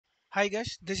Hi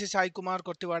guys, this is Sai Kumar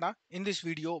Kottiwada. In this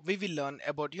video, we will learn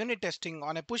about unit testing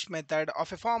on a push method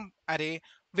of a form array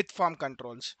with form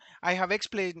controls. I have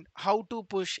explained how to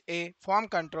push a form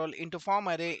control into form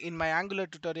array in my Angular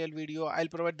tutorial video. I'll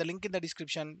provide the link in the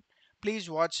description. Please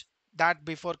watch that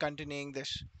before continuing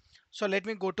this. So let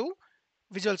me go to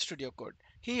Visual Studio Code.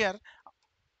 Here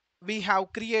we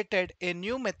have created a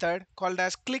new method called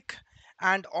as click,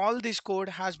 and all this code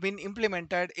has been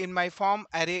implemented in my form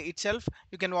array itself.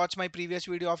 You can watch my previous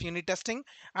video of unit testing,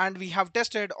 and we have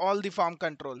tested all the form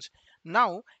controls.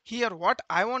 Now here what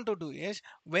I want to do is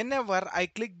whenever I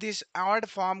click this add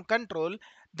form control,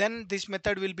 then this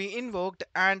method will be invoked,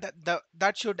 and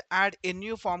that should add a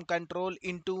new form control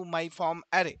into my form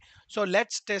array. So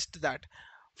let's test that.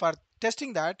 For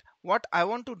testing that, what I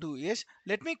want to do is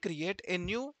let me create a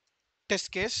new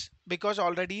test case, because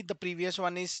already the previous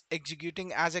one is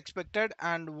executing as expected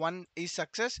and one is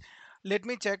success. Let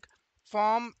me check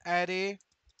form array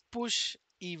push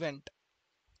event,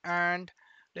 and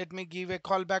let me give a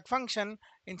callback function.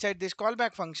 Inside this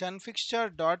callback function, fixture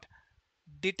dot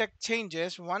detect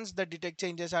changes. Once the detect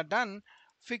changes are done,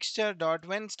 fixture dot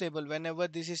when stable. Whenever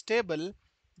this is stable,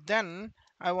 then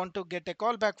I want to get a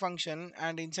callback function,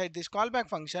 and inside this callback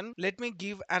function let me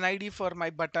give an id for my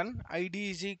button. Id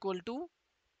is equal to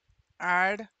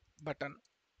add button.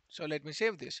 So let me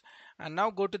save this and now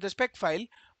go to the spec file.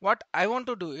 What I want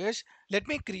to do is let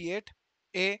me create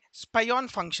a spy on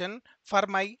function for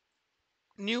my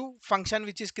new function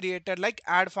which is created like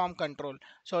add form control.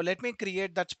 So let me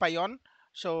create that spy on.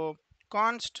 So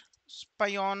const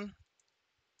spy on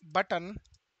button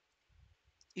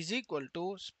is equal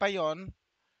to spy on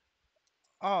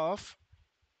of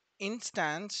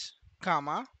instance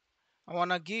comma, I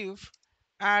want to give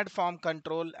add form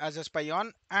control as a spy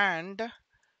on and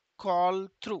call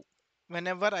through.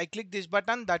 Whenever I click this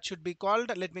button, that should be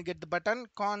called. Let me get the button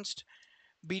const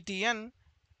btn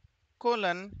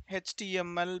colon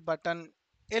html button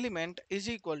element is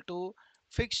equal to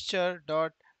fixture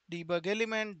dot debug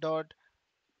element dot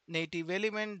native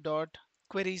element dot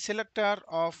query selector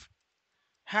of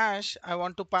hash. I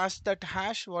want to pass that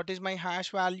hash. What is my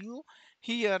hash value?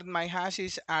 Here my hash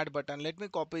is add button. Let me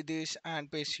copy this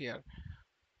and paste here,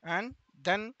 and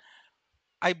then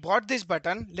I bought this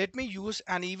button. Let me use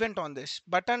an event on this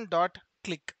button dot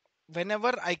click.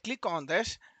 Whenever I click on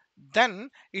this, then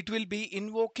it will be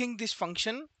invoking this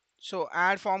function. So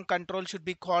add form control should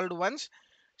be called once.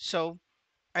 So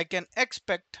I can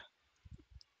expect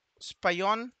spy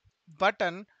on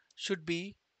button should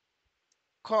be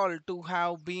called to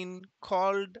have been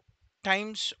called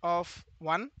times of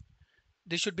one.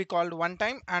 This should be called one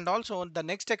time, and also the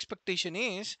next expectation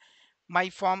is my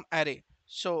form array.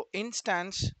 So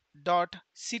instance dot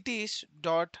cities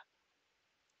dot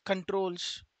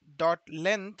controls dot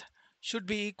length should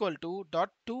be equal to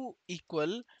dot to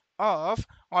equal of,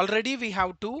 already we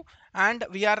have two, and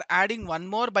we are adding one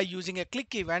more by using a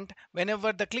click event.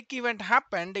 Whenever the click event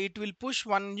happened, it will push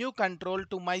one new control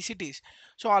to my cities.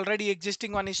 So already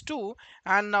existing one is 2,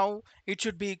 and now it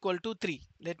should be equal to 3.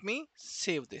 Let me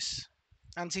save this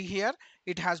and see here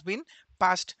it has been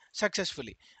passed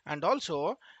successfully. And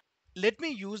also let me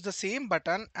use the same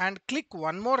button and click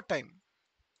one more time,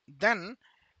 then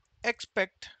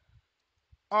expect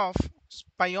of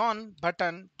spy on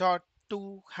button dot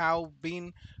to have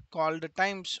been called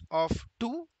times of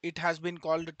 2. It has been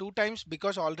called 2 times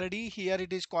because already here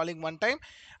it is calling one time,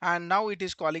 and now it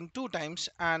is calling 2 times.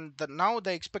 And now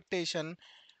the expectation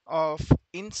of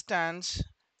instance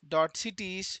dot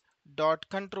cities dot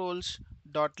controls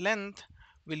dot length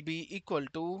will be equal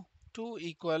to 2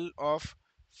 equal of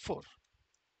 4.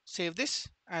 Save this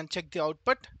and check the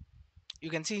output. You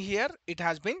can see here it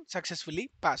has been successfully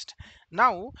passed.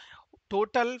 Now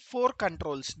total 4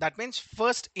 controls. That means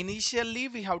first initially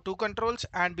we have 2 controls,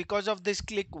 and because of this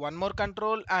click one more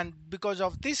control, and because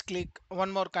of this click one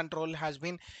more control has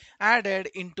been added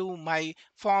into my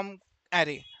form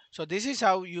array. So this is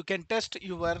how you can test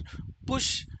your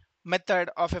push method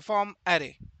of a form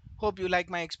array. Hope you like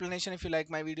my explanation. If you like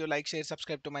my video, like, share,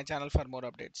 subscribe to my channel for more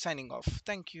updates. Signing off.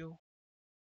 Thank you.